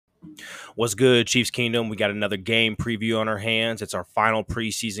What's good, Chiefs Kingdom? We got another game preview on our hands. It's our final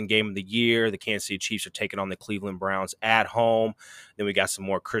preseason game of the year. The Kansas City Chiefs are taking on the Cleveland Browns at home. Then we got some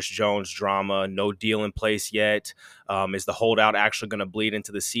more Chris Jones drama. No deal in place yet. Is the holdout actually going to bleed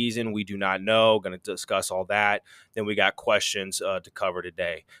into the season? We do not know. Going to discuss all that. Then we got questions to cover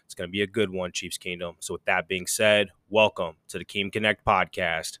today. It's going to be a good one, Chiefs Kingdom. So with that being said, welcome to the Keem Connect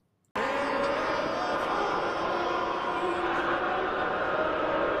podcast.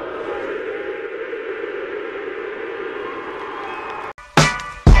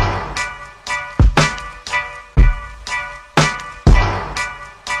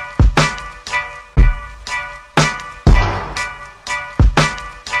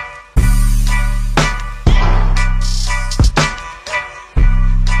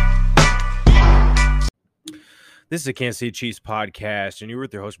 This is a Kansas City Chiefs podcast, and you're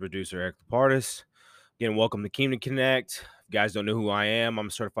with your host and producer, Eric Lapardis. Again, welcome to Keem Connect. If you guys don't know who I am, I'm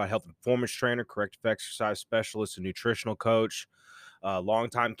a certified health and performance trainer, corrective exercise specialist, and nutritional coach.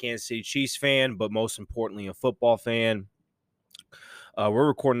 Longtime Kansas City Chiefs fan, but most importantly, a football fan. We're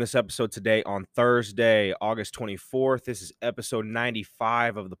recording this episode today on Thursday, August 24th. This is episode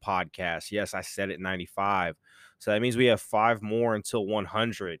 95 of the podcast. Yes, I said it, 95. So that means we have 5 more until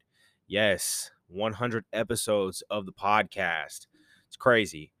 100. Yes, 100 episodes of the podcast. It's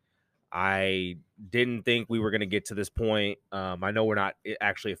crazy. I didn't think we were going to get to this point. I know we're not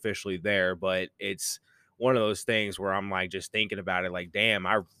actually officially there, but it's one of those things where I'm like just thinking about it like, damn,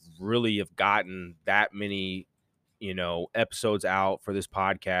 I really have gotten that many episodes out for this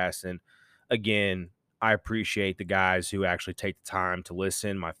podcast. And again, I appreciate the guys who actually take the time to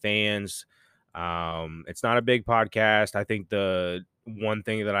listen, my fans. It's not a big podcast. I think the one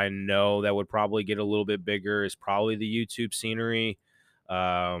thing that I know that would probably get a little bit bigger is probably the YouTube scenery.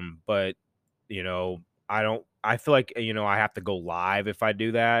 But I feel like, I have to go live if I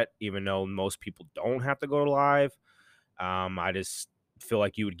do that, even though most people don't have to go live. I just feel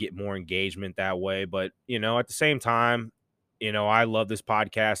like you would get more engagement that way. But, at the same time, I love this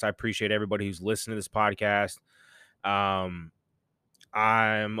podcast. I appreciate everybody who's listening to this podcast. I'm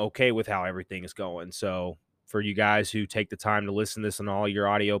okay with how everything is going. So for you guys who take the time to listen to this on all your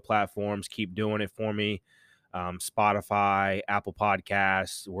audio platforms, keep doing it for me. Spotify, Apple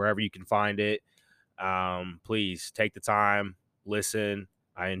Podcasts, wherever you can find it. Please take the time, listen.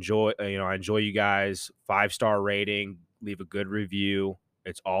 I enjoy you guys. 5-star rating, leave a good review.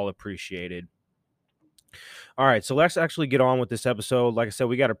 It's all appreciated. All right, so let's actually get on with this episode. Like I said,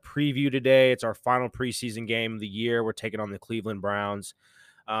 we got a preview today. It's our final preseason game of the year. We're taking on the Cleveland Browns.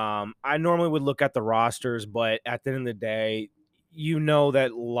 I normally would look at the rosters, but at the end of the day,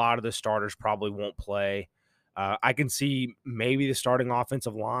 that a lot of the starters probably won't play. I can see maybe the starting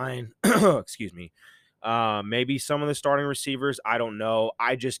offensive line. Excuse me. Maybe some of the starting receivers. I don't know.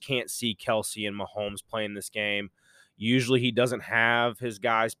 I just can't see Kelsey and Mahomes playing this game. Usually he doesn't have his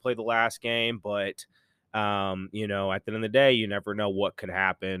guys play the last game, but at the end of the day, you never know what could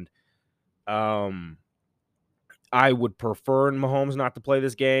happen. I would prefer Mahomes not to play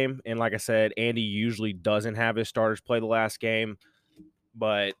this game. And like I said, Andy usually doesn't have his starters play the last game.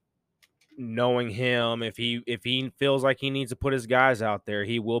 But knowing him, if he feels like he needs to put his guys out there,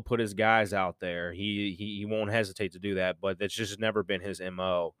 he will put his guys out there. He won't hesitate to do that. But that's just never been his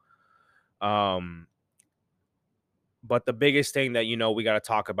MO. But the biggest thing that, we got to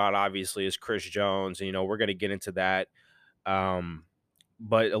talk about, obviously, is Chris Jones. And, we're going to get into that.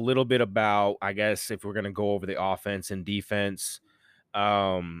 But a little bit about, I guess, if we're going to go over the offense and defense,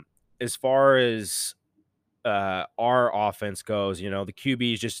 as far as our offense goes, the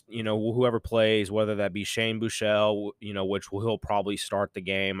QBs just, whoever plays, whether that be Shane Buechele, which he'll probably start the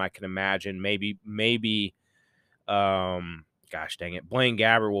game. I can imagine maybe, gosh dang it, Blaine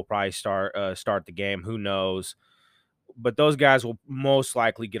Gabbert will probably start the game. Who knows? But those guys will most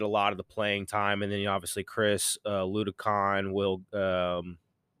likely get a lot of the playing time. And then obviously Chris Ludicon will,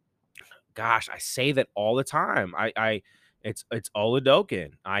 gosh, I say that all the time. It's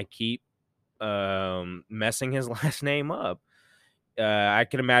Oladokin. I keep messing his last name up. I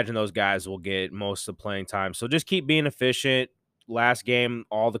can imagine those guys will get most of the playing time. So just keep being efficient. Last game,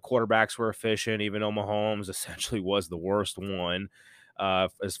 all the quarterbacks were efficient, even though Mahomes essentially was the worst one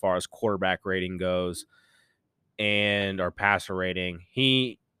as far as quarterback rating goes. And our passer rating,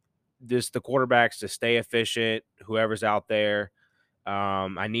 the quarterbacks to stay efficient, whoever's out there.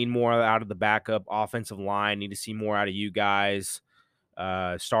 I need more out of the backup offensive line. Need to see more out of you guys.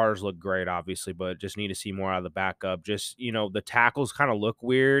 Starters look great, obviously, but just need to see more out of the backup. Just, the tackles kind of look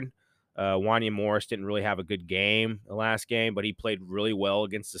weird. Wanya Morris didn't really have a good game the last game, but he played really well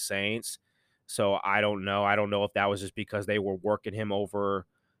against the Saints. So I don't know. I don't know if that was just because they were working him over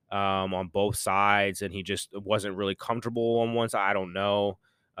on both sides, and he just wasn't really comfortable on one side. I don't know.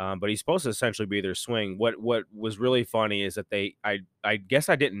 But he's supposed to essentially be their swing. What was really funny is that I guess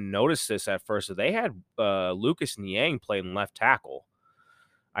I didn't notice this at first. So they had Lucas Niang playing left tackle.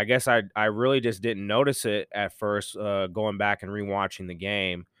 I guess I really just didn't notice it at first, going back and rewatching the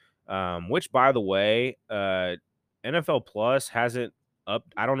game. Which, by the way, NFL Plus hasn't up.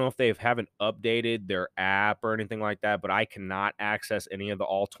 I don't know if they haven't updated their app or anything like that, but I cannot access any of the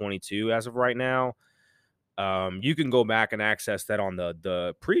all 22 as of right now. You can go back and access that on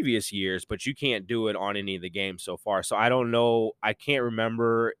the previous years, but you can't do it on any of the games so far. So I don't know. I can't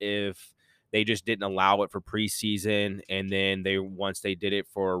remember if they just didn't allow it for preseason, and then once they did it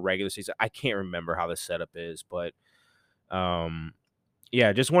for regular season. I can't remember how the setup is, but um,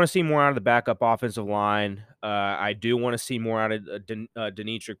 yeah, just want to see more out of the backup offensive line. I do want to see more out of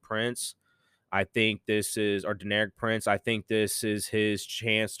Denetric Prince. I think this is, or Deneric Prince. I think this is his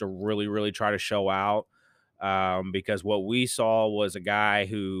chance to really, really try to show out. Because what we saw was a guy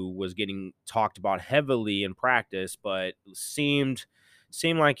who was getting talked about heavily in practice, but seemed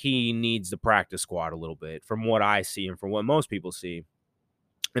like he needs the practice squad a little bit, from what I see and from what most people see.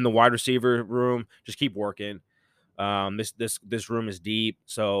 In the wide receiver room, just keep working. This room is deep,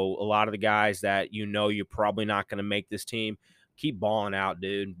 so a lot of the guys that you're probably not going to make this team, keep balling out,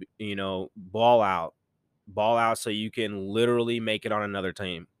 dude. Ball out, so you can literally make it on another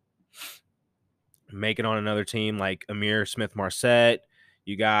team. Make it on another team like Amir Smith-Marset.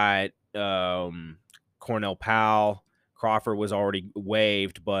 You got Cornell Powell. Crawford was already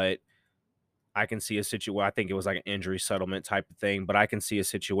waived, but I can see a situation. I think it was like an injury settlement type of thing, but I can see a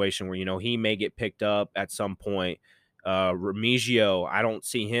situation where he may get picked up at some point. Remigio, I don't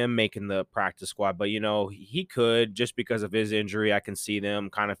see him making the practice squad, but he could, just because of his injury. I can see them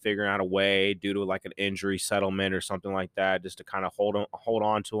kind of figuring out a way due to like an injury settlement or something like that, just to kind of hold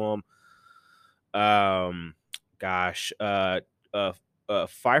on to him. Um, gosh, Firefogel.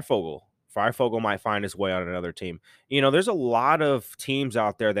 Firefogel might find his way on another team. There's a lot of teams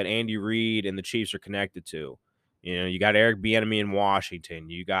out there that Andy Reid and the Chiefs are connected to. You got Eric Bieniemy in Washington.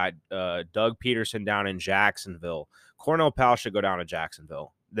 You got Doug Peterson down in Jacksonville. Cornell Powell should go down to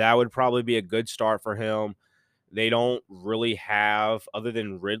Jacksonville. That would probably be a good start for him. They don't really have, other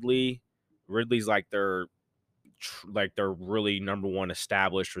than Ridley. Ridley's like their really number one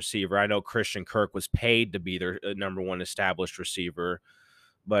established receiver. I know Christian Kirk was paid to be their number one established receiver,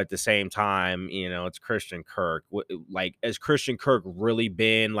 but at the same time, it's Christian Kirk. Like, has Christian Kirk really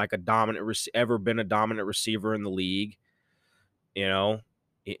been like ever been a dominant receiver in the league? And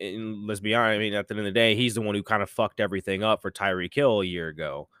let's be honest. I mean, at the end of the day, he's the one who kind of fucked everything up for Tyreek Hill a year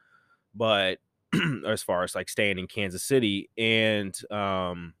ago. But as far as like staying in Kansas City, and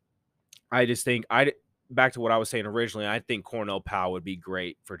I just think back to what I was saying originally. I think Cornell Powell would be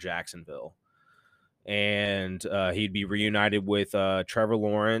great for Jacksonville, and he'd be reunited with Trevor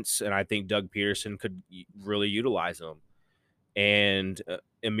Lawrence, and I think Doug Peterson could really utilize him. And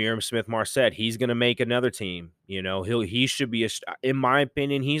Amir Smith-Marset, he's going to make another team. He should be in my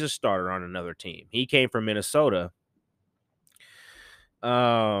opinion, he's a starter on another team. He came from Minnesota. What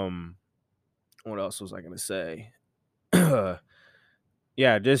else was I going to say?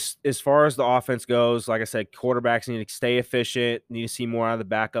 Yeah, just as far as the offense goes, like I said, quarterbacks need to stay efficient, need to see more out of the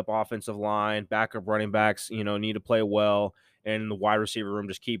backup offensive line, backup running backs, need to play well, and the wide receiver room,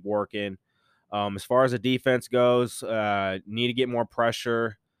 just keep working. As far as the defense goes, need to get more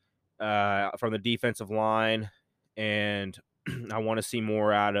pressure from the defensive line, and I want to see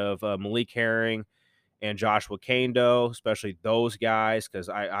more out of Malik Herring and Joshua Kando, especially those guys, because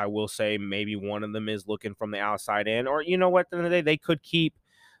I will say maybe one of them is looking from the outside in. Or, what, at the end of the day, they could keep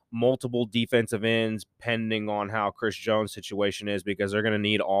multiple defensive ends pending on how Chris Jones' situation is, because they're going to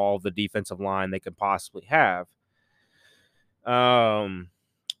need all the defensive line they could possibly have.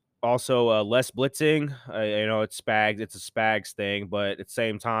 Also, less blitzing. It's Spags. It's a Spags thing, but at the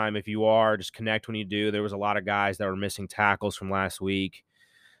same time, if you are, just connect when you do. There was a lot of guys that were missing tackles from last week.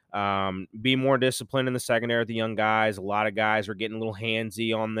 Be more disciplined in the secondary with the young guys. A lot of guys were getting a little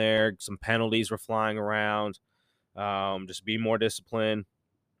handsy on there. Some penalties were flying around. Just be more disciplined.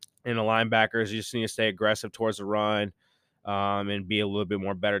 And the linebackers, you just need to stay aggressive towards the run, and be a little bit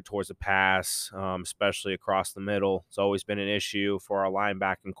more better towards the pass, especially across the middle. It's always been an issue for our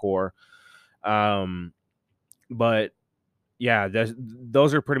linebacking core. But yeah,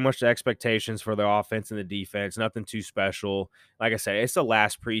 those are pretty much the expectations for the offense and the defense. Nothing too special. Like I said, it's the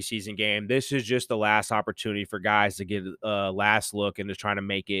last preseason game. This is just the last opportunity for guys to get a last look and to try to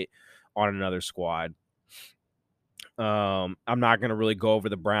make it on another squad. I'm not going to really go over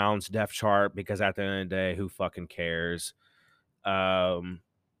the Browns depth chart, because at the end of the day, who fucking cares?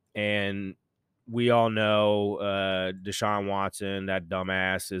 And we all know Deshaun Watson, that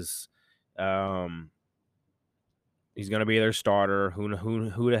dumbass, is he's going to be their starter.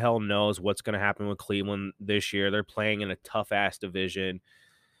 Who the hell knows what's going to happen with Cleveland this year? They're playing in a tough ass division,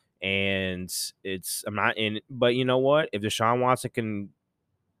 and I'm not in. But you know what? If Deshaun Watson can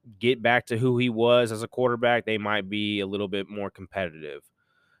get back to who he was as a quarterback, they might be a little bit more competitive.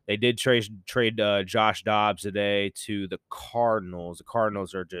 They did trade Josh Dobbs today to the Cardinals. The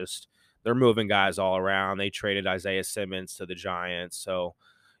Cardinals are they're moving guys all around. They traded Isaiah Simmons to the Giants. So,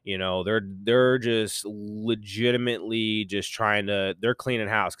 they're just legitimately just they're cleaning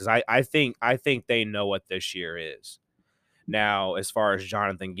house, because I think they know what this year is. Now, as far as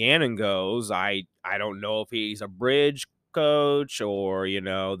Jonathan Gannon goes, I don't know if he's a bridge coach, or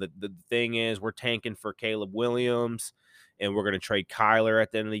the thing is, we're tanking for Caleb Williams, and we're going to trade Kyler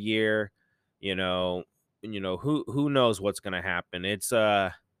at the end of the year. Who knows what's going to happen. It's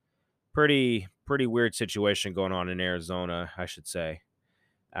a pretty weird situation going on in Arizona, I should say.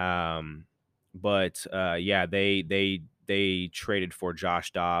 But yeah, they traded for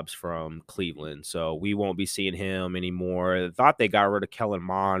Josh Dobbs from Cleveland, so we won't be seeing him anymore. I thought they got rid of Kellen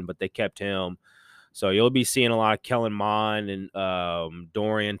Mond, but they kept him. So you'll be seeing a lot of Kellen Mond and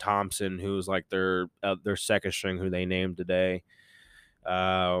Dorian Thompson, who's like their second string, who they named today.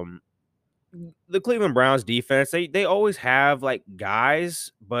 The Cleveland Browns defense, they always have like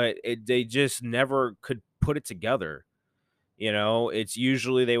guys, but they just never could put it together. It's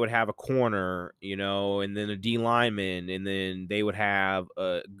usually they would have a corner, and then a D lineman, and then they would have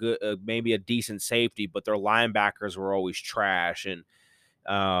a good, maybe a decent safety, but their linebackers were always trash. And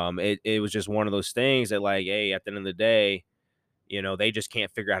it was just one of those things that, like, hey, at the end of the day, they just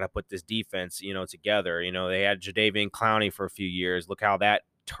can't figure out how to put this defense, together. They had Jadeveon Clowney for a few years. Look how that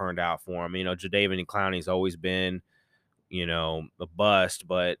turned out for him. Jadeveon Clowney's always been, a bust,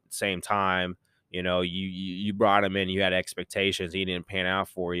 but at the same time, you brought him in, you had expectations, he didn't pan out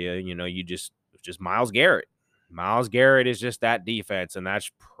for you. You just Myles Garrett. Myles Garrett is just that defense, and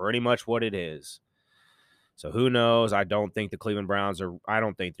that's pretty much what it is. So who knows? I don't think the Cleveland Browns I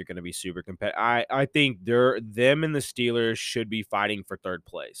don't think they're going to be super competitive. I think them and the Steelers should be fighting for third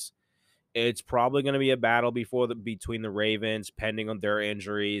place. It's probably going to be a battle between the Ravens, pending on their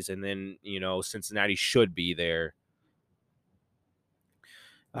injuries, and then, Cincinnati should be there.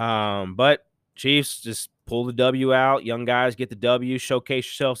 But Chiefs, just pull the W out. Young guys, get the W. Showcase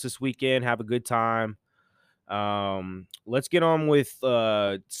yourselves this weekend. Have a good time. Let's get on with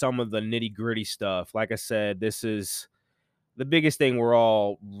some of the nitty-gritty stuff. Like I said, this is the biggest thing we're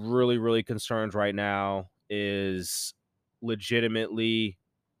all really, really concerned right now is legitimately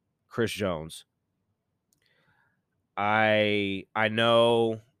Chris Jones. I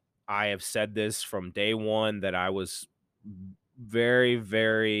know I have said this from day one, that I was very,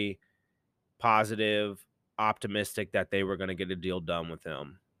 very positive, optimistic that they were going to get a deal done with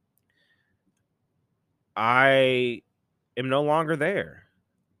him. I am no longer there.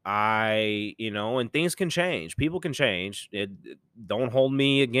 And things can change. People can change. Don't hold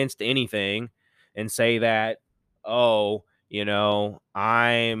me against anything and say that, oh,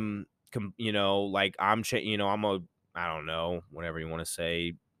 I'm, like I'm I don't know, whatever you want to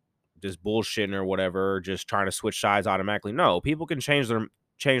say, just bullshitting or whatever, just trying to switch sides automatically. No, people can change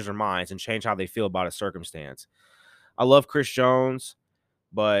their minds and change how they feel about a circumstance. I love Chris Jones,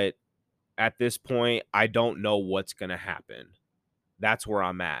 but at this point, I don't know what's going to happen. That's where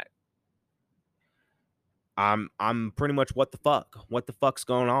I'm at. I'm pretty much, what the fuck? What the fuck's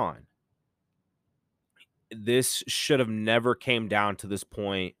going on? This should have never came down to this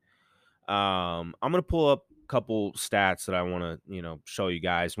point. I'm going to pull up a couple stats that I want to, show you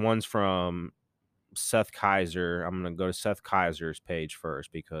guys. One's from Seth Kaiser. I'm going to go to Seth Kaiser's page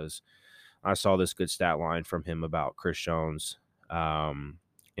first, because I saw this good stat line from him about Chris Jones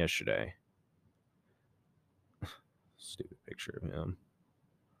yesterday. Stupid picture of him.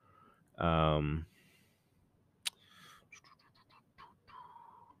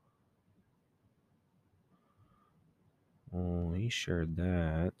 Oh, he shared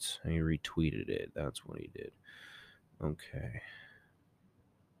that. He retweeted it. That's what he did. Okay.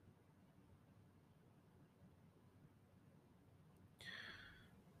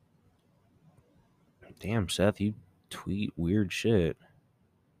 Damn, Seth, you tweet weird shit.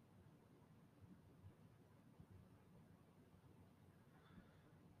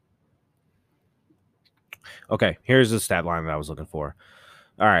 Okay, here's the stat line that I was looking for.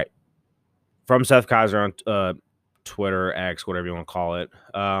 All right. From Seth Kaiser on Twitter, X, whatever you want to call it.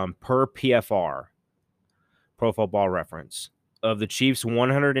 Per PFR, Pro Football Reference, of the Chiefs'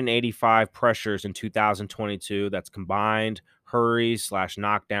 185 pressures in 2022, that's combined, hurries slash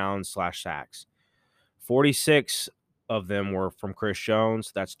knockdowns slash sacks. 46 of them were from Chris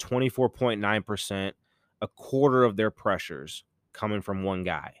Jones. That's 24.9%, a quarter of their pressures coming from one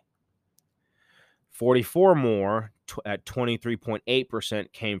guy. 44 more at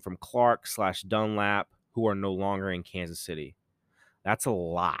 23.8% came from Clark slash Dunlap, who are no longer in Kansas City. That's a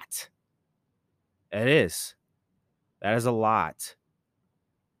lot. It is. That is a lot.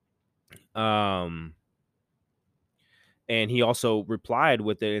 And he also replied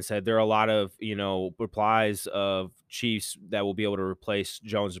with it and said there are a lot of, replies of Chiefs that will be able to replace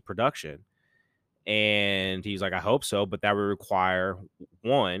Jones' production. And he's like, I hope so, but that would require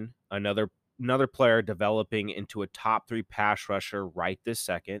another player developing into a top 3 pass rusher right this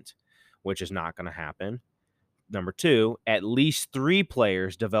second, which is not going to happen. Number 2, at least 3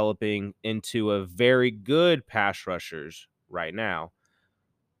 players developing into a very good pass rushers right now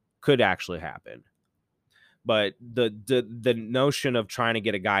could actually happen. But the notion of trying to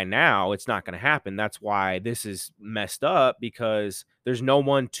get a guy now, it's not going to happen. That's why this is messed up, because there's no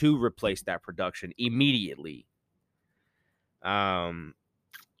one to replace that production immediately.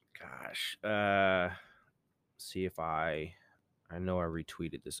 See if I know I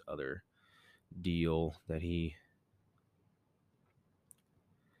retweeted this other deal that he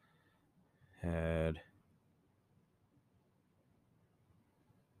had.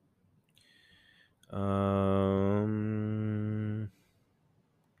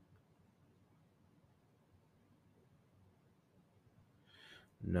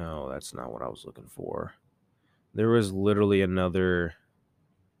 No, that's not what I was looking for. There was literally another.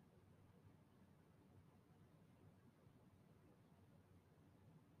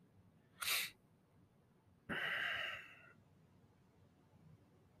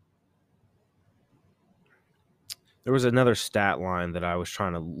 There was another stat line that I was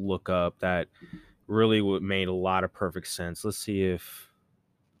trying to look up that really made a lot of perfect sense. Let's see if.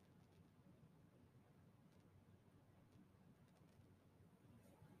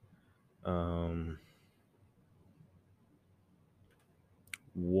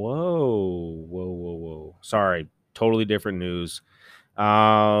 Whoa. Sorry, totally different news.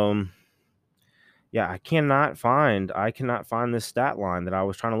 Yeah, I cannot find this stat line that I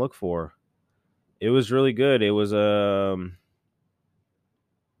was trying to look for. It was really good. It was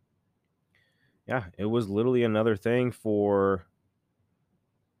yeah, it was literally another thing for.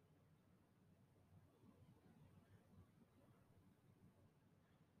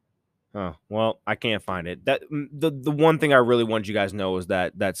 Oh, well, I can't find it. That the one thing I really wanted you guys to know is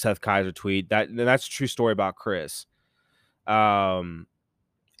that Seth Kaiser tweet, that's a true story about Chris. And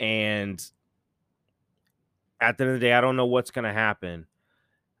at the end of the day, I don't know what's gonna happen.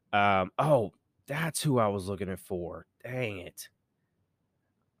 Oh, that's who I was looking for. Dang it.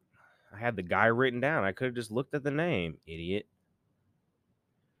 I had the guy written down. I could have just looked at the name, idiot.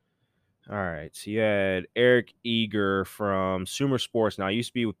 All right. So you had Eric Eager from Sumer Sports. Now, I used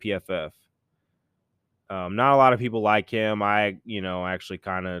to be with PFF. Not a lot of people like him. I actually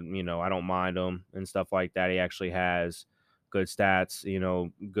kind of, I don't mind him and stuff like that. He actually has good stats,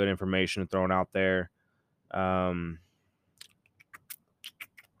 good information thrown out there.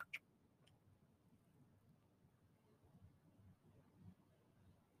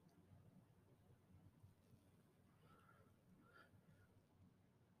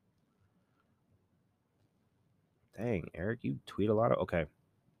 Dang, Eric, you tweet a lot of. Okay.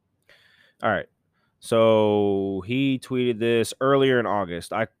 All right. So he tweeted this earlier in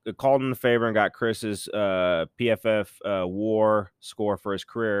August. I called him a favor and got Chris's PFF WAR score for his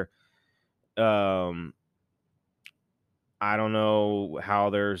career. I don't know how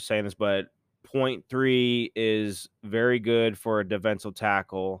they're saying this, but 0.3 is very good for a defensive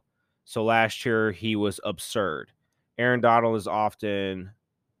tackle. So last year he was absurd. Aaron Donald is often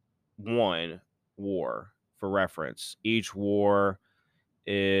 1 WAR for reference. Each WAR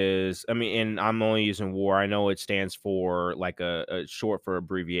is, and I'm only using WAR. I know it stands for like a short for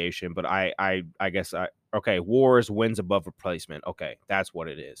abbreviation, but I guess WAR is wins above replacement. Okay, that's what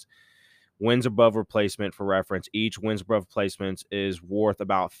it is. Wins above replacement for reference. Each wins above replacement is worth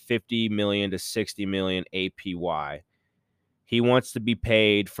about 50 million to 60 million APY. He wants to be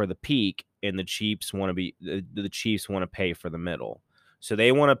paid for the peak, and the Chiefs want to pay for the middle. So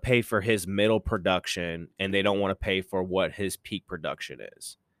they want to pay for his middle production, and they don't want to pay for what his peak production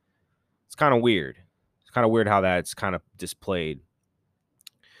is. It's kind of weird. It's kind of weird how that's kind of displayed.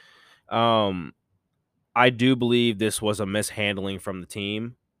 I do believe this was a mishandling from the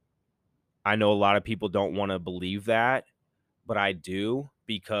team. I know a lot of people don't want to believe that, but I do,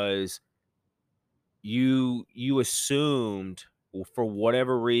 because you assumed for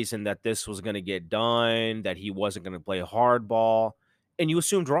whatever reason that this was going to get done, that he wasn't going to play hardball, and you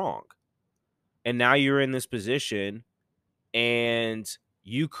assumed wrong. And now you're in this position, and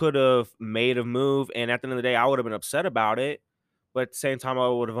you could have made a move. And at the end of the day, I would have been upset about it. But at the same time, I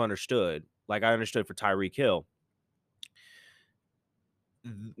would have understood. Like I understood for Tyreek Hill.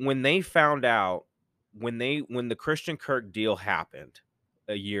 When they found out, when the Christian Kirk deal happened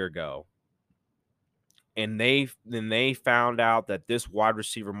a year ago, and they found out that this wide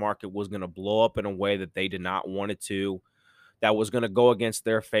receiver market was going to blow up in a way that they did not want it to, that was going to go against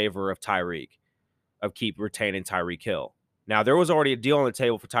their favor of keep retaining Tyreek Hill. Now, there was already a deal on the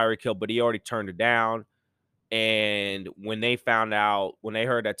table for Tyreek Hill, but he already turned it down. And when they heard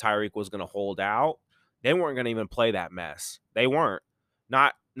that Tyreek was going to hold out, they weren't going to even play that mess. They weren't.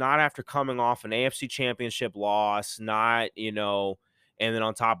 Not after coming off an AFC Championship loss, and then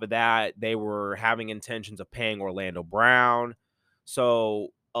on top of that, they were having intentions of paying Orlando Brown. So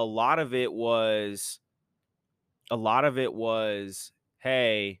a lot of it was,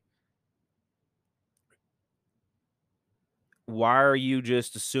 hey, why are you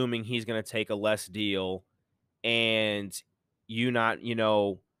just assuming he's going to take a less deal, and you not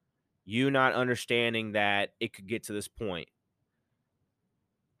understanding that it could get to this point?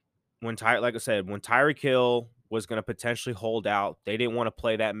 Like I said, when Tyreek Hill was going to potentially hold out, they didn't want to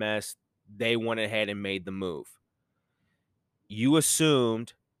play that mess. They went ahead and made the move. You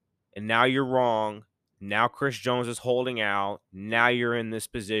assumed, and now you're wrong. Now Chris Jones is holding out. Now you're in this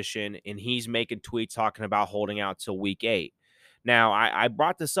position, and he's making tweets talking about holding out till week 8. Now, I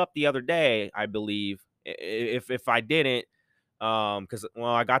brought this up the other day, I believe. If I didn't, because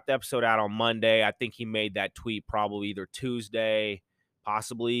I got the episode out on Monday. I think he made that tweet probably either Tuesday,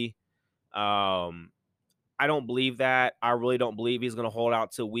 possibly. I don't believe that. I really don't believe he's going to hold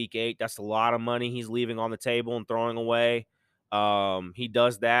out till week 8. That's a lot of money he's leaving on the table and throwing away. He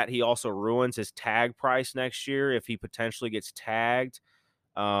does that. He also ruins his tag price next year if he potentially gets tagged.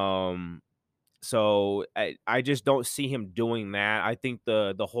 So I just don't see him doing that. I think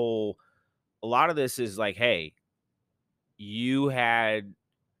a lot of this is like, hey, you had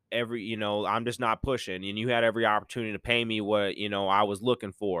I'm just not pushing, and you had every opportunity to pay me what, I was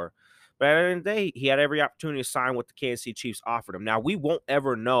looking for. But at the end of the day, he had every opportunity to sign what the Kansas City Chiefs offered him. Now, we won't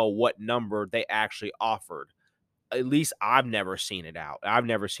ever know what number they actually offered. At least I've never seen it out. I've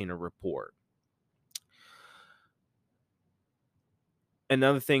never seen a report.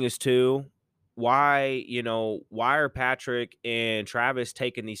 Another thing is, too, why are Patrick and Travis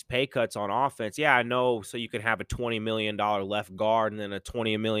taking these pay cuts on offense? Yeah, I know. So you can have a $20 million left guard and then a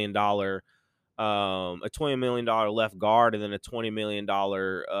 $20 million left guard and then a $20 million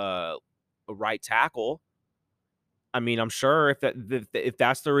right tackle. I mean, I'm sure if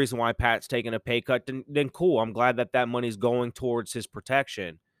that's the reason why Pat's taking a pay cut, then cool. I'm glad that money's going towards his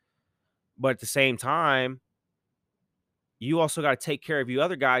protection. But at the same time, you also got to take care of you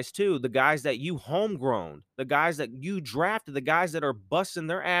other guys too. The guys that you homegrown, the guys that you drafted, the guys that are busting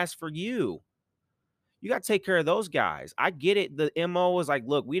their ass for you. You got to take care of those guys. I get it. The MO is like,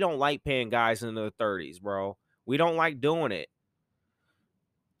 look, we don't like paying guys in their 30s, bro. We don't like doing it.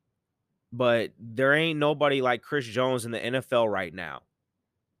 But there ain't nobody like Chris Jones in the NFL right now.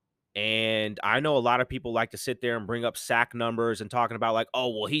 And I know a lot of people like to sit there and bring up sack numbers and talking about like, oh,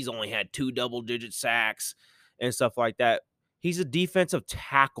 well, he's only had 2 double-digit sacks and stuff like that. He's a defensive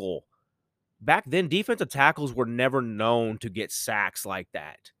tackle. Back then, defensive tackles were never known to get sacks like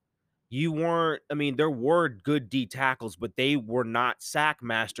that. There were good D tackles, but they were not sack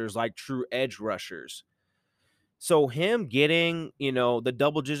masters like true edge rushers. So him getting, the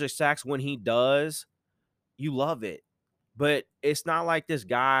double-digit sacks when he does, you love it. But it's not like this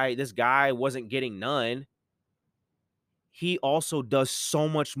guy wasn't getting none. He also does so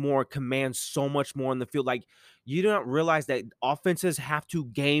much more, commands so much more in the field. Like, you don't realize that offenses have to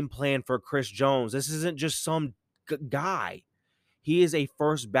game plan for Chris Jones. This isn't just some guy. He is a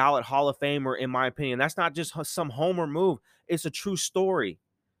first ballot Hall of Famer, in my opinion. That's not just some homer move. It's a true story.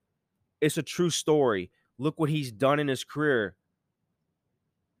 It's a true story. Look what he's done in his career.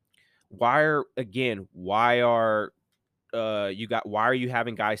 Why are you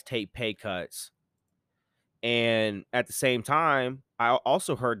having guys take pay cuts? And at the same time, I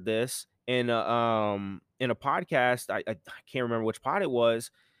also heard this in a podcast. I can't remember which pod it was.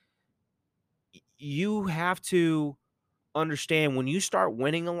 You have to understand, when you start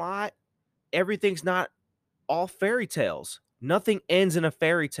winning a lot, everything's not all fairy tales. Nothing ends in a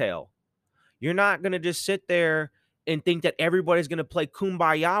fairy tale. You're not going to just sit there and think that everybody's going to play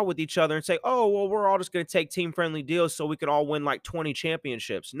kumbaya with each other and say, oh, well, we're all just going to take team-friendly deals so we can all win like 20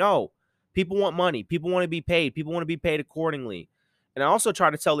 championships. No. People want money. People want to be paid. People want to be paid accordingly. And I also try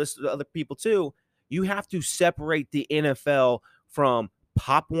to tell this to other people too. You have to separate the NFL from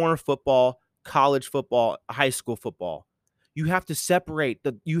Pop Warner football, college football, high school football. You have to separate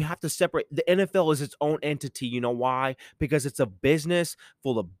the NFL is its own entity. You know why? Because it's a business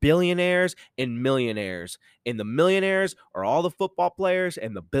full of billionaires and millionaires. And the millionaires are all the football players,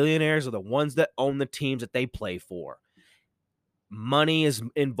 and the billionaires are the ones that own the teams that they play for. Money is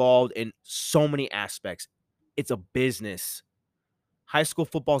involved in so many aspects. It's a business. High school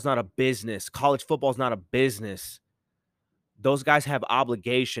football is not a business. College football is not a business. Those guys have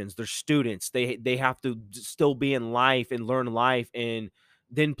obligations. They're students. They have to still be in life and learn life and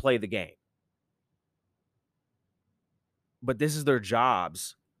then play the game. But this is their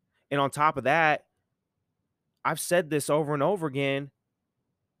jobs. And on top of that, I've said this over and over again.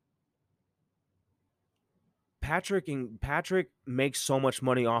 Patrick makes so much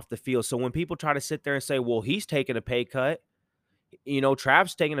money off the field. So when people try to sit there and say, "Well, he's taking a pay cut,"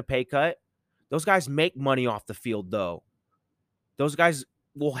 Trav's taking a pay cut. Those guys make money off the field though. Those guys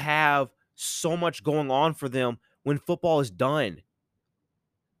will have so much going on for them when football is done.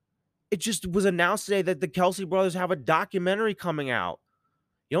 It just was announced today that the Kelsey brothers have a documentary coming out.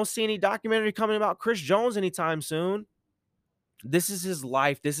 You don't see any documentary coming about Chris Jones anytime soon. This is his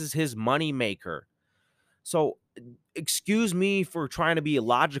life. This is his money maker. So excuse me for trying to be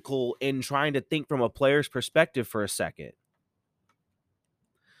illogical and trying to think from a player's perspective for a second.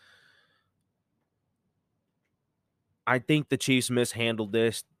 I think the Chiefs mishandled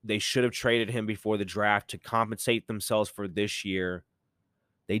this. They should have traded him before the draft to compensate themselves for this year.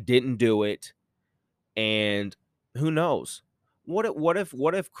 They didn't do it. And who knows? What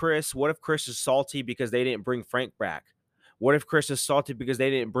if Chris is salty because they didn't bring Frank back? What if Chris is salty because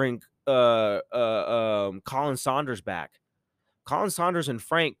they didn't bring Colin Saunders back? Colin Saunders and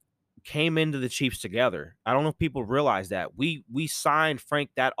Frank came into the Chiefs together. I don't know if people realize that. We signed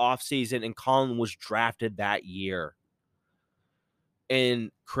Frank that offseason and Colin was drafted that year.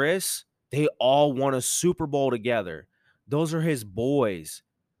 And Chris, they all won a Super Bowl together. Those are his boys.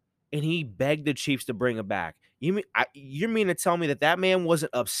 And he begged the Chiefs to bring him back. You mean to tell me that man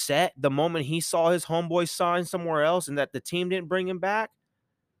wasn't upset the moment he saw his homeboy sign somewhere else and that the team didn't bring him back?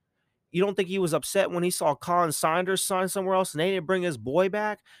 You don't think he was upset when he saw Colin Saunders sign somewhere else and they didn't bring his boy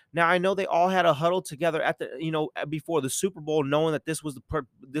back? Now I know they all had a huddle together at before the Super Bowl, knowing that this was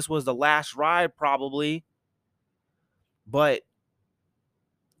the last ride probably, but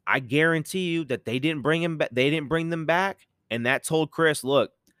I guarantee you that they didn't bring him back. They didn't bring them back, and that told Chris,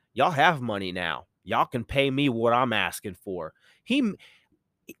 "Look, y'all have money now. Y'all can pay me what I'm asking for."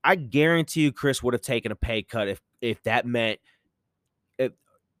 I guarantee you, Chris would have taken a pay cut if that meant,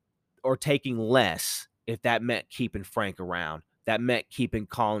 or taking less if that meant keeping Frank around. That meant keeping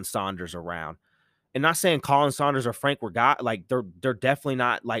Colin Saunders around. And not saying Colin Saunders or Frank were they're definitely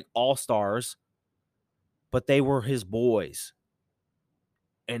not like all-stars, but they were his boys.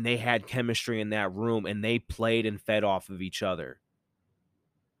 And they had chemistry in that room and they played and fed off of each other.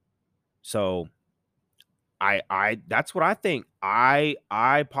 So I that's what I think. I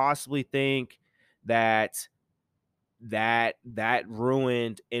possibly think that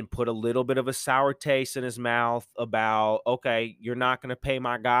ruined and put a little bit of a sour taste in his mouth about, okay, you're not going to pay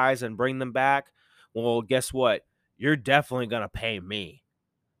my guys and bring them back. Well, guess what? You're definitely going to pay me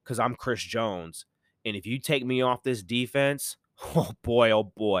because I'm Chris Jones. And if you take me off this defense, oh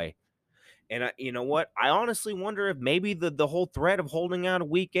boy. And you know what? I honestly wonder if maybe the whole threat of holding out a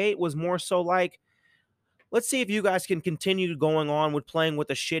week 8 was more so like, let's see if you guys can continue going on with playing with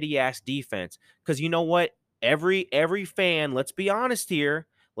a shitty ass defense. Because you know what? Every fan, let's be honest here.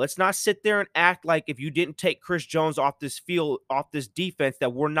 Let's not sit there and act like if you didn't take Chris Jones off this field, off this defense,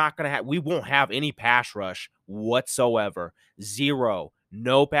 that we won't have any pass rush whatsoever. Zero.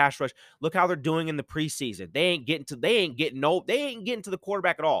 No pass rush. Look how they're doing in the preseason. They ain't getting to the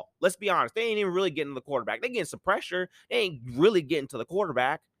quarterback at all. Let's be honest. They ain't even really getting to the quarterback. They getting some pressure. They ain't really getting to the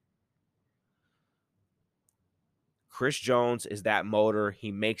quarterback. Chris Jones is that motor.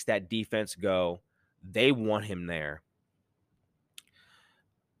 He makes that defense go. They want him there.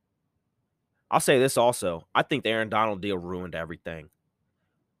 I'll say this also. I think the Aaron Donald deal ruined everything.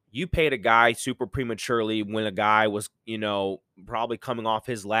 You paid a guy super prematurely when a guy was, probably coming off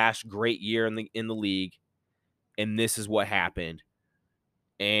his last great year in the league, and this is what happened.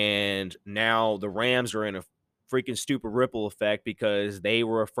 And now the Rams are in a freaking stupid ripple effect because they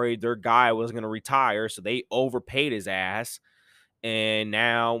were afraid their guy was going to retire, so they overpaid his ass. And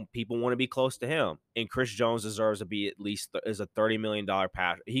now people want to be close to him. And Chris Jones deserves to be at least as a $30 million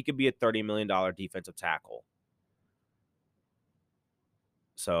pass. He could be a $30 million defensive tackle.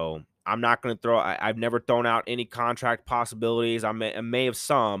 So I'm not going to I've never thrown out any contract possibilities. I may have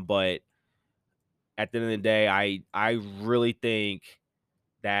some, but at the end of the day, I really think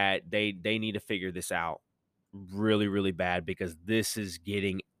that they need to figure this out really, really bad, because this is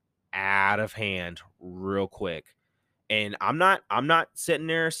getting out of hand real quick. And I'm not sitting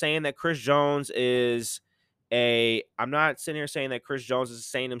there saying that Chris Jones is I'm not sitting here saying that Chris Jones is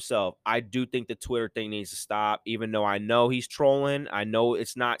saying himself. I do think the Twitter thing needs to stop, even though I know he's trolling. I know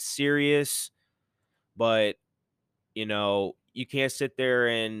it's not serious, but you can't sit there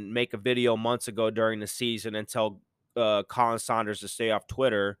and make a video months ago during the season and tell Colin Saunders to stay off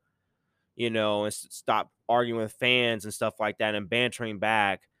Twitter, and stop arguing with fans and stuff like that and bantering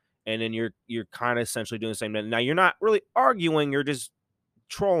back. And then you're kind of essentially doing the same thing. Now you're not really arguing, you're just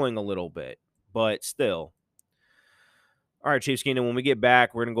trolling a little bit, but still. All right, Chiefs Kingdom, when we get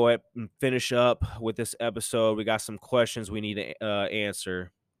back, we're going to go ahead and finish up with this episode. We got some questions we need to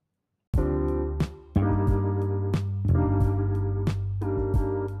answer.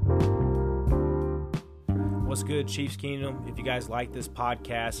 What's good, Chiefs Kingdom? If you guys like this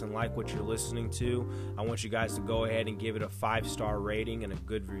podcast and like what you're listening to, I want you guys to go ahead and give it a 5-star rating and a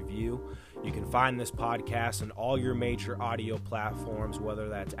good review. You can find this podcast on all your major audio platforms, whether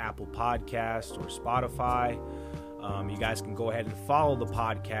that's Apple Podcasts or Spotify. You guys can go ahead and follow the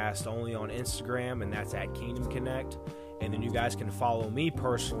podcast only on Instagram, and that's at Kingdom Connect. And then you guys can follow me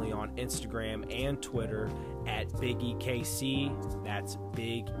personally on Instagram and Twitter at Big EKC. That's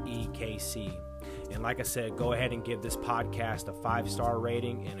Big EKC. And like I said, go ahead and give this podcast a 5-star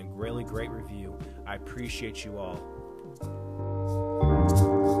rating and a really great review. I appreciate you all.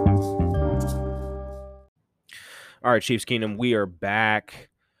 All right, Chiefs Kingdom, we are back.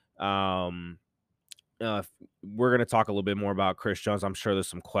 We're going to talk a little bit more about Chris Jones. I'm sure there's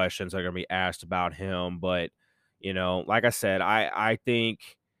some questions that are going to be asked about him, but like I said, I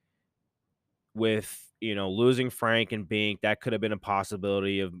think with losing Frank and Bink, that could have been a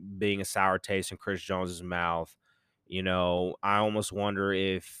possibility of being a sour taste in Chris Jones's mouth. I almost wonder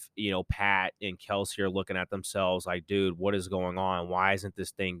if Pat and Kelsey are looking at themselves like, dude, what is going on? Why isn't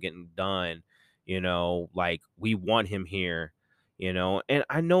this thing getting done? Like, we want him here. And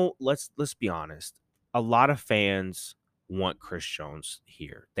I know, let's be honest, a lot of fans want Chris Jones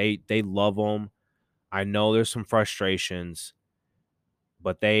here. They love him. I know there's some frustrations,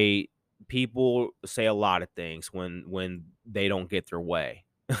 but people say a lot of things when they don't get their way.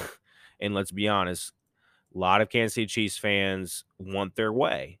 And let's be honest, a lot of Kansas City Chiefs fans want their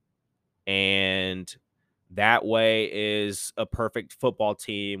way. And that way is a perfect football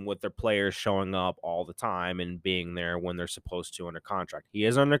team with their players showing up all the time and being there when they're supposed to under contract. He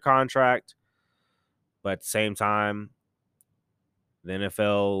is under contract, but at the same time, the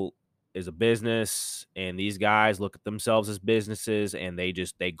NFL is a business, and these guys look at themselves as businesses, and they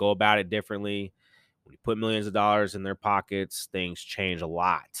go about it differently. When you put millions of dollars in their pockets, things change a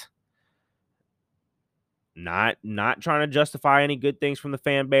lot. Not trying to justify any good things from the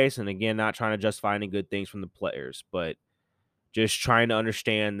fan base, and again, not trying to justify any good things from the players, but just trying to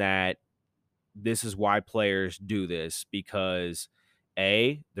understand that this is why players do this, because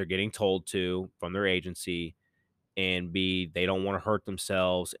A, they're getting told to from their agency, and B, they don't want to hurt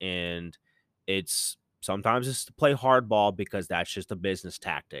themselves, and sometimes it's to play hardball because that's just a business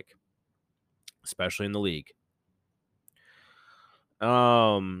tactic, especially in the league.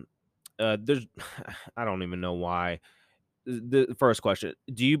 There's I don't even know why. The first question,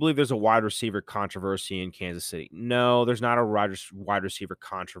 do you believe there's a wide receiver controversy in Kansas City? No, there's not a wide receiver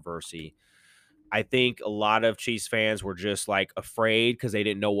controversy. I think a lot of Chiefs fans were just like afraid because they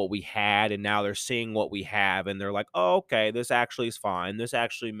didn't know what we had, and now they're seeing what we have, and they're like, oh, okay, this actually is fine. This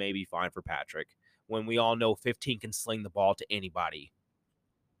actually may be fine for Patrick, when we all know 15 can sling the ball to anybody.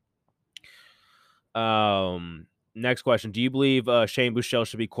 Next question. Do you believe Shane Buechele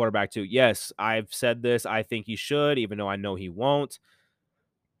should be quarterback too? Yes, I've said this. I think he should, even though I know he won't.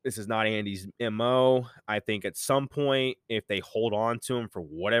 This is not Andy's MO. I think at some point, if they hold on to him for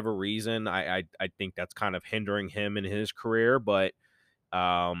whatever reason, I think that's kind of hindering him in his career. But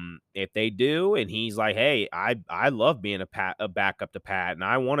if they do, and he's like, hey, I love being a backup to Pat, and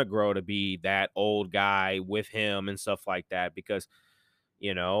I want to grow to be that old guy with him and stuff like that, because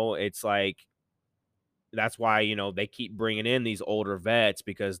it's like, that's why they keep bringing in these older vets,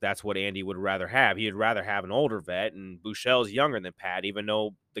 because that's what Andy would rather have. He'd rather have an older vet, and Buechele's younger than Pat, even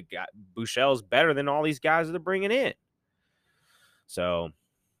though Buechele's better than all these guys that they're bringing in. So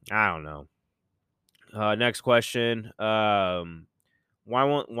I don't know. Next question. Why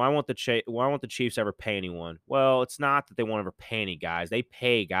won't the Chiefs ever pay anyone? Well, it's not that they won't ever pay any guys. They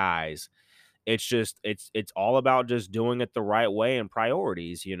pay guys. it's all about just doing it the right way and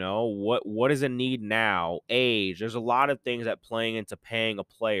priorities. What is a need now? Age. There's a lot of things that playing into paying a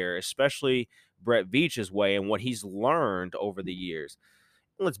player, especially Brett Veach's way and what he's learned over the years.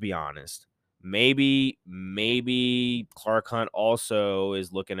 Let's be honest. Maybe Clark Hunt also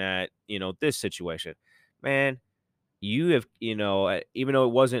is looking at, this situation. Man, you have, even though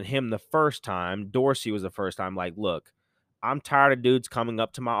it wasn't him the first time, Dorsey was the first time. Like, look, I'm tired of dudes coming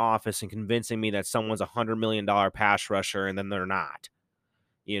up to my office and convincing me that someone's $100 million pass rusher and then they're not.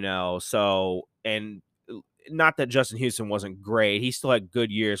 So, and not that Justin Houston wasn't great. He still had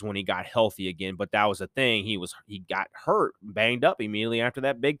good years when he got healthy again, but that was the thing. He got hurt, banged up immediately after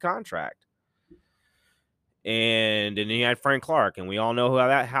that big contract. And then he had Frank Clark, and we all know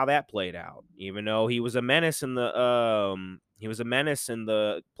how that played out. Even though he was a menace in the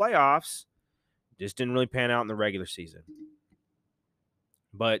playoffs, just didn't really pan out in the regular season.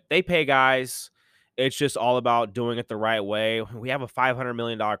 But they pay guys. It's just all about doing it the right way. We have a $500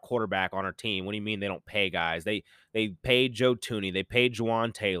 million quarterback on our team. What do you mean they don't pay guys? They paid Joe Tooney. They paid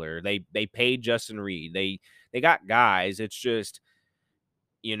Juwan Taylor. They paid Justin Reed. They got guys. It's just,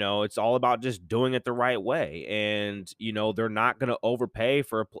 it's all about just doing it the right way. And, they're not going to overpay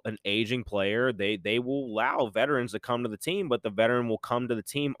for an aging player. They will allow veterans to come to the team, but the veteran will come to the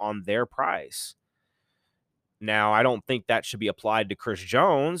team on their price. Now, I don't think that should be applied to Chris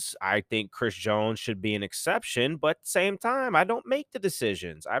Jones. I think Chris Jones should be an exception, but at the same time, I don't make the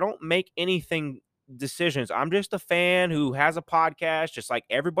decisions. I don't make anything decisions. I'm just a fan who has a podcast, just like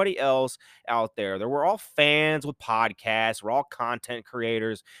everybody else out there. We're all fans with podcasts. We're all content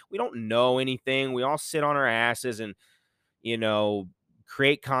creators. We don't know anything. We all sit on our asses and,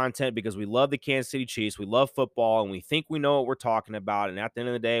 create content because we love the Kansas City Chiefs. We love football and we think we know what we're talking about. And at the end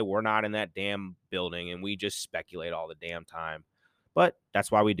of the day, we're not in that damn building and we just speculate all the damn time. But that's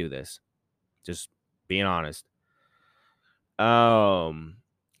why we do this. Just being honest. Does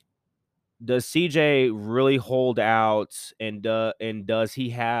CJ really hold out and does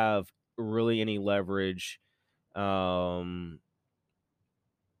he have really any leverage?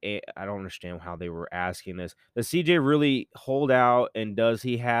 I don't understand how they were asking this. Does CJ really hold out, and does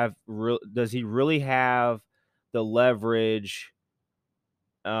he really have the leverage?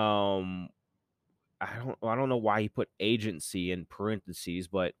 Um, I don't know why he put agency in parentheses,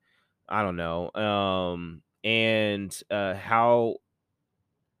 but I don't know. How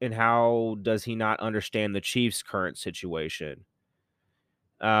does he not understand the Chiefs' current situation?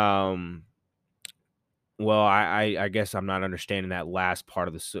 Well, I guess I'm not understanding that last part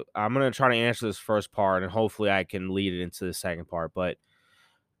of this. I'm gonna try to answer this first part, and hopefully I can lead it into the second part. But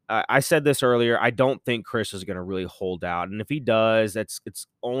I said this earlier. I don't think Chris is gonna really hold out, and if he does, it's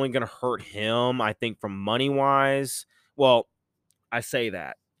only gonna hurt him. I think from money wise. Well, I say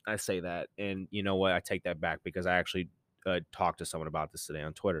that, and you know what? I take that back because I actually talked to someone about this today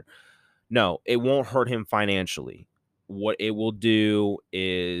on Twitter. No, it won't hurt him financially. What it will do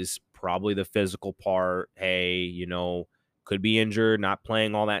is probably the physical part. Hey, could be injured, not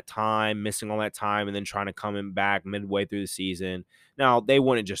playing all that time, missing all that time, and then trying to come in back midway through the season. Now, they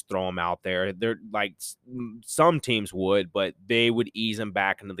wouldn't just throw him out there. They're like some teams would, but they would ease him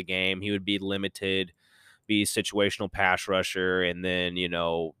back into the game. He would be limited, be a situational pass rusher, and then,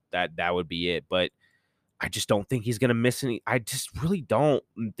 that would be it. But I just don't think he's going to miss any. I just really don't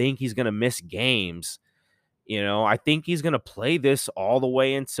think he's going to miss games. I think he's going to play this all the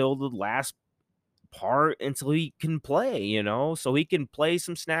way until the last part, until he can play, so he can play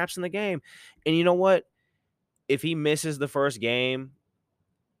some snaps in the game. And you know what? If he misses the first game,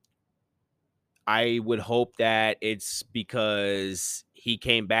 I would hope that it's because he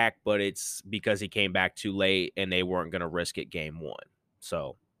came back, but it's because he came back too late and they weren't going to risk it game one.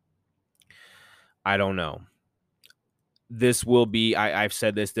 So I don't know. This will be, I've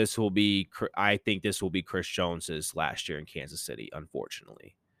said this will be, I think this will be Chris Jones's last year in Kansas City,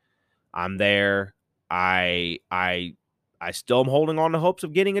 unfortunately. I'm there. I still am holding on to hopes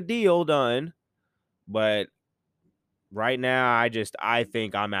of getting a deal done, but right now I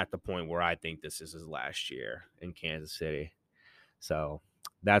think I'm at the point where I think this is his last year in Kansas City. So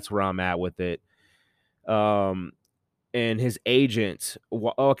that's where I'm at with it. And his agent,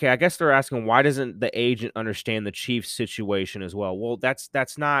 okay, I guess they're asking why doesn't the agent understand the Chiefs situation as well? Well, that's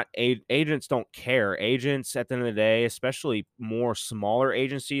not agents don't care. Agents at the end of the day, especially more smaller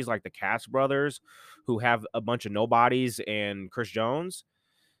agencies like the Katz brothers, who have a bunch of nobodies and Chris Jones,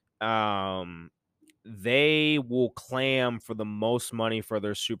 they will clam for the most money for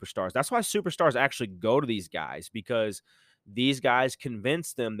their superstars. That's why superstars actually go to these guys, because these guys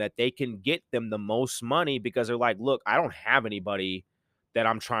convince them that they can get them the most money because they're like, look, I don't have anybody that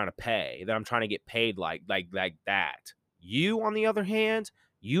I'm trying to pay, that I'm trying to get paid like that. You, on the other hand,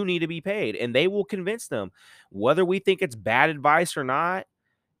 you need to be paid, and they will convince them. Whether we think it's bad advice or not,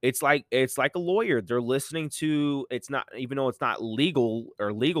 it's like a lawyer. They're listening to, it's not, even though it's not legal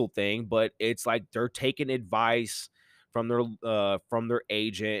thing, but it's like they're taking advice from their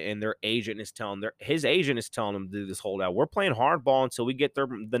agent, and their agent is telling his agent is telling them to do this holdout. We're playing hardball until we get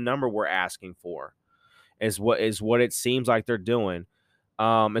the number we're asking for. Is what it seems like they're doing.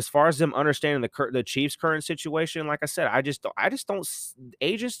 As far as them understanding the Chiefs' current situation, like I said, I just don't.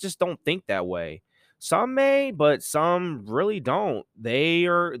 Agents just don't think that way. Some may, but some really don't.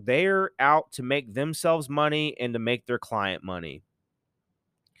 They're out to make themselves money and to make their client money.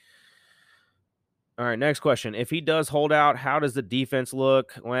 All right, next question. If he does hold out, how does the defense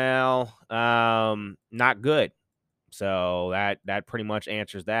look? Well, not good. So that pretty much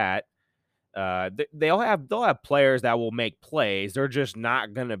answers that. They'll have players that will make plays. They're just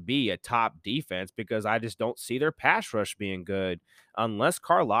not going to be a top defense because I just don't see their pass rush being good unless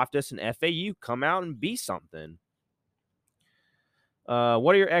Karlaftis and FAU come out and be something.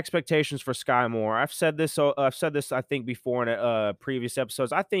 What are your expectations for Sky Moore? I've said this. I think before in previous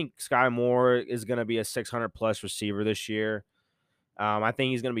episodes. I think Sky Moore is going to be a 600 plus receiver this year. I think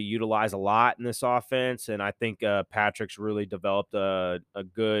he's going to be utilized a lot in this offense, and I think Patrick's really developed a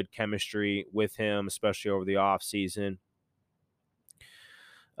good chemistry with him, especially over the offseason.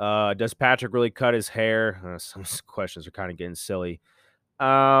 Does Patrick really cut his hair? Some questions are kind of getting silly.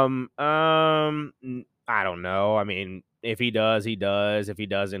 I don't know. I mean, if he does, he does. If he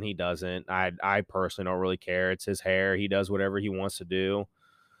doesn't, he doesn't. I personally don't really care. It's his hair. He does whatever he wants to do.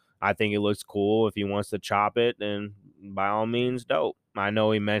 I think it looks cool. If he wants to chop it, then by all means, dope. I know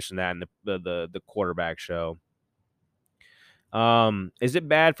he mentioned that in the quarterback show. Is it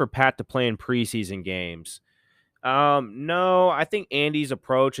bad for Pat to play in preseason games? No, I think Andy's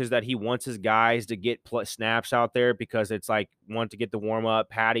approach is that he wants his guys to get snaps out there because it's like want to get the warm up.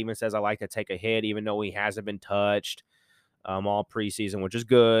 Pat even says I like to take a hit, even though he hasn't been touched all preseason, which is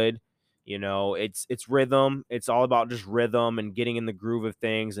good. You know, it's rhythm. It's all about just rhythm and getting in the groove of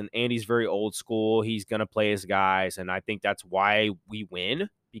things. And Andy's very old school. He's gonna play his guys, and I think that's why we win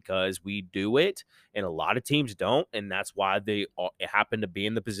because we do it, and a lot of teams don't, and that's why they happen to be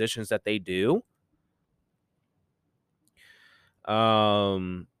in the positions that they do.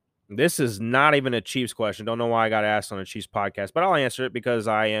 This is not even a Chiefs question. Don't know why I got asked on a Chiefs podcast, but I'll answer it because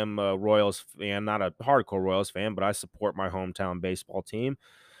I am a Royals fan, not a hardcore Royals fan, but I support my hometown baseball team.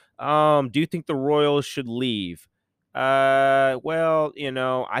 Do you think the Royals should leave? Well,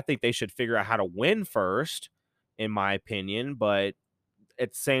 I think they should figure out how to win first, in my opinion, but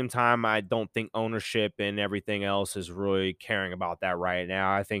at the same time, I don't think ownership and everything else is really caring about that right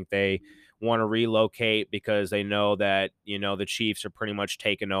now. I think they want to relocate because they know that, the Chiefs are pretty much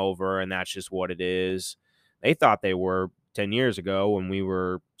taken over and that's just what it is. They thought they were 10 years ago when we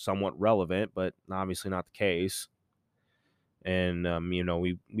were somewhat relevant, but obviously not the case. And, we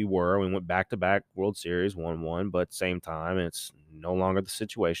went back to back World Series, won one, but at the same time, it's no longer the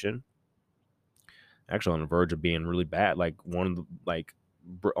situation. Actually, on the verge of being really bad. Like one of the,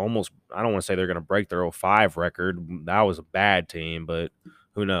 almost, I don't want to say they're going to break their 05 record. That was a bad team, but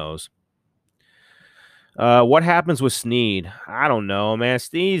who knows? What happens with Snead? I don't know, man.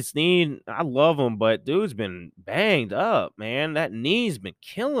 Snead, I love him, but dude's been banged up, man. That knee's been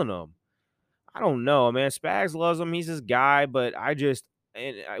killing him. I don't know, man. Spags loves him. He's his guy, but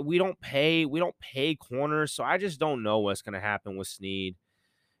we don't pay corners, so I just don't know what's going to happen with Snead.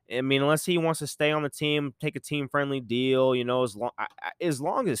 I mean, unless he wants to stay on the team, take a team-friendly deal, as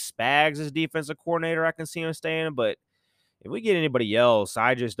long as Spags is defensive coordinator, I can see him staying. But if we get anybody else,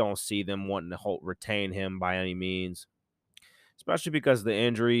 I just don't see them wanting to retain him by any means, especially because of the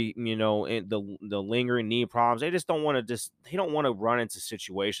injury, and the lingering knee problems. They just don't want to they don't want to run into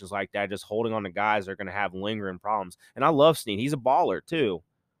situations like that, just holding on to guys that are going to have lingering problems. And I love Snead. He's a baller too.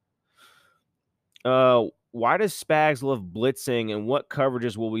 Why does Spags love blitzing, and what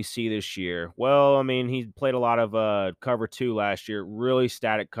coverages will we see this year? Well, I mean, he played a lot of cover 2 last year, really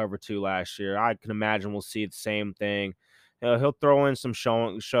static cover 2 last year. I can imagine we'll see the same thing. He'll throw in some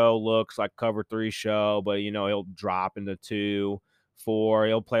show looks like cover 3 show, but he'll drop into 2, 4.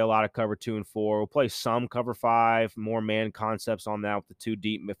 He'll play a lot of cover 2 and 4. We'll play some cover 5, more man concepts on that with the 2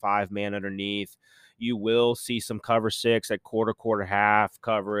 deep 5 man underneath. You will see some cover 6 at quarter, half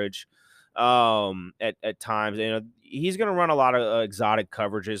coverage. At times, he's going to run a lot of exotic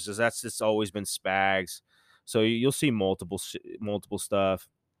coverages, as that's just always been Spags. So you'll see multiple stuff.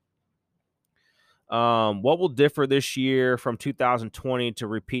 What will differ this year from 2020 to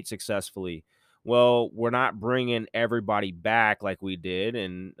repeat successfully? Well, we're not bringing everybody back like we did,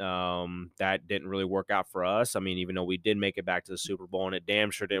 and that didn't really work out for us. I mean, even though we did make it back to the Super Bowl, and it damn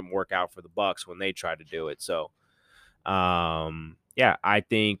sure didn't work out for the Bucks when they tried to do it. So, yeah, I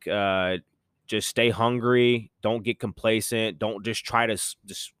think just stay hungry, don't get complacent, don't just try to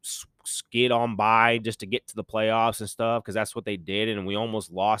skid on by just to get to the playoffs and stuff, because that's what they did, and we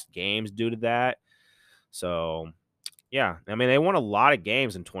almost lost games due to that. So yeah, I mean, they won a lot of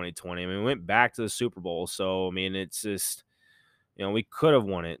games in 2020. I mean, we went back to the Super Bowl, so I mean, it's just we could have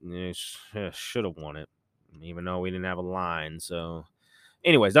won it, and should have won it, even though we didn't have a line. So,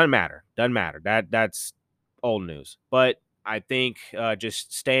 anyways, doesn't matter. Doesn't matter. That's old news. But I think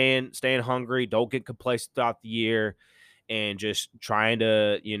just staying hungry. Don't get complacent throughout the year, and just trying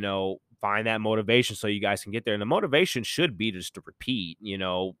to find that motivation so you guys can get there. And the motivation should be just to repeat.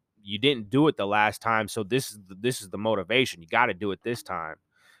 You didn't do it the last time, so this is the motivation. You got to do it this time,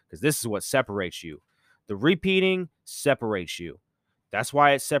 because this is what separates you. The repeating separates you. That's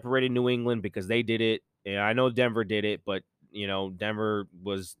why it separated New England, because they did it. And I know Denver did it, but Denver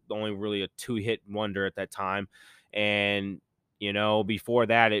was only really a 2-hit wonder at that time. And before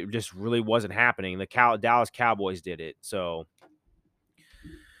that, it just really wasn't happening. The Dallas Cowboys did it. So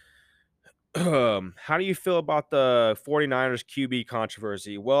how do you feel about the 49ers QB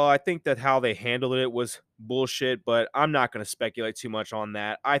controversy? Well, I think that how they handled it was bullshit, but I'm not going to speculate too much on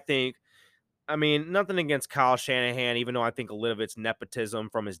that. I mean, nothing against Kyle Shanahan, even though I think a little of it's nepotism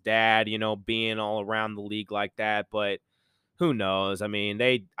from his dad, being all around the league like that. But who knows? I mean,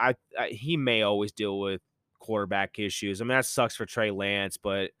 he may always deal with quarterback issues. I mean, that sucks for Trey Lance,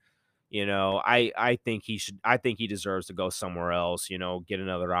 but I think he deserves to go somewhere else, get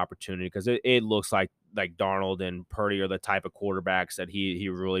another opportunity, because it looks like Darnold and Purdy are the type of quarterbacks that he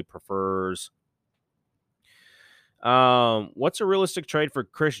really prefers. What's a realistic trade for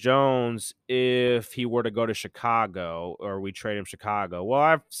Chris Jones if he were to go to Chicago, or we trade him Chicago? Well,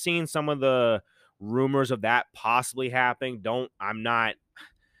 I've seen some of the rumors of that possibly happening.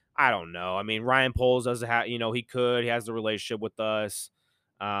 I don't know. I mean, Ryan Poles doesn't have, he has the relationship with us.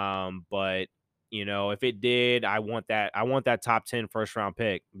 But if it did, I want that top 10 first round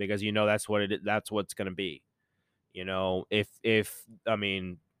pick, because that's what's going to be. If I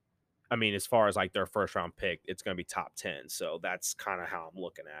mean, as far as like their first round pick, it's going to be top 10. So that's kind of how I'm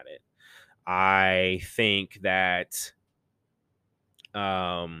looking at it. I think that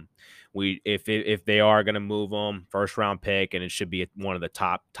if they are going to move them, first round pick, and it should be one of the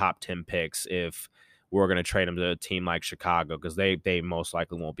top 10 picks if we're going to trade them to a team like Chicago, because they most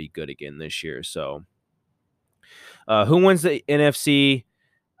likely won't be good again this year. So who wins the NFC?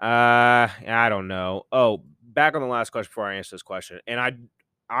 I don't know. Oh, back on the last question before I answer this question, and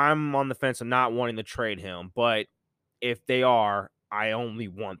I'm on the fence of not wanting to trade him, but if they are, I only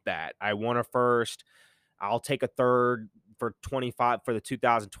want that. I want a first. I'll take a third for 25 for the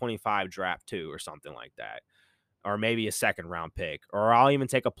 2025 draft too, or something like that. Or maybe a second round pick, or I'll even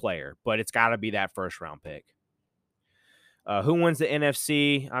take a player, but it's got to be that first round pick. Who wins the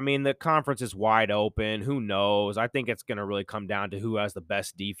NFC? I mean, the conference is wide open. Who knows? I think it's going to really come down to who has the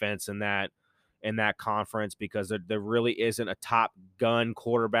best defense in that conference, because there really isn't a top gun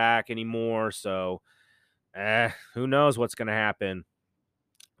quarterback anymore. So, who knows what's going to happen?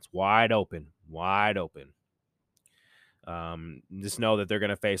 It's wide open, wide open. Just know that they're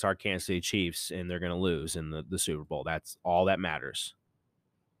going to face our Kansas City Chiefs, and they're going to lose in the Super Bowl. That's all that matters.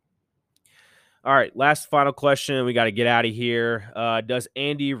 All right, last final question. We got to get out of here. Does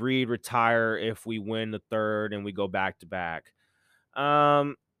Andy Reid retire if we win the third and we go back to back?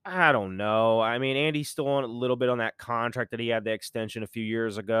 I don't know. I mean, Andy's still on a little bit on that contract that he had the extension a few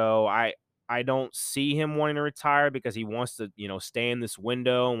years ago. I don't see him wanting to retire, because he wants to, stay in this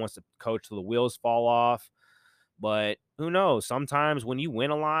window and wants to coach till the wheels fall off. But who knows? Sometimes when you win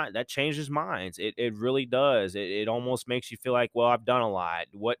a lot, that changes minds. It really does. It almost makes you feel like, well, I've done a lot.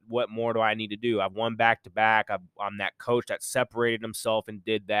 What more do I need to do? I've won back to back. I'm that coach that separated himself and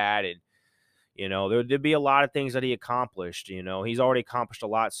did that. And there'd be a lot of things that he accomplished. He's already accomplished a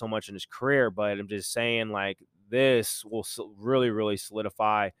lot, so much in his career. But I'm just saying, like, this will really, really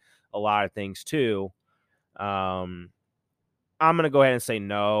solidify a lot of things too. I'm going to go ahead and say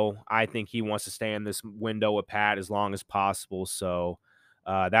no. I think he wants to stay in this window with Pat as long as possible. So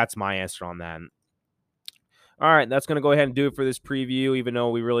that's my answer on that. All right, that's going to go ahead and do it for this preview, even though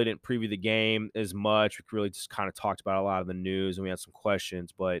we really didn't preview the game as much. We really just kind of talked about a lot of the news, and we had some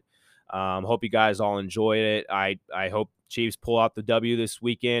questions. But hope you guys all enjoyed it. I hope Chiefs pull out the W this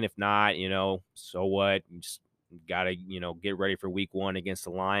weekend. If not, so what? You just got to, get ready for week 1 against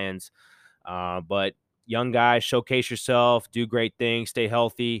the Lions. But young guys, showcase yourself, do great things, stay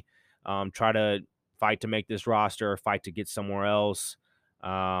healthy. try to fight to make this roster or fight to get somewhere else.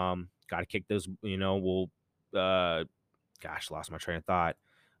 Got to kick those, gosh, lost my train of thought.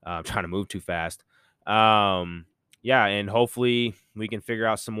 I'm trying to move too fast. Yeah, and hopefully we can figure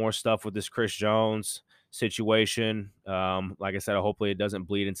out some more stuff with this Chris Jones situation. Like I said, hopefully it doesn't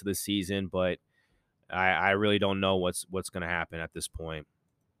bleed into the season, but I really don't know what's going to happen at this point.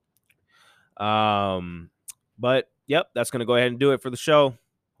 But yep, that's going to go ahead and do it for the show.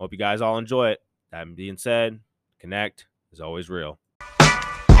 Hope you guys all enjoy it. That being said, Connect is always real.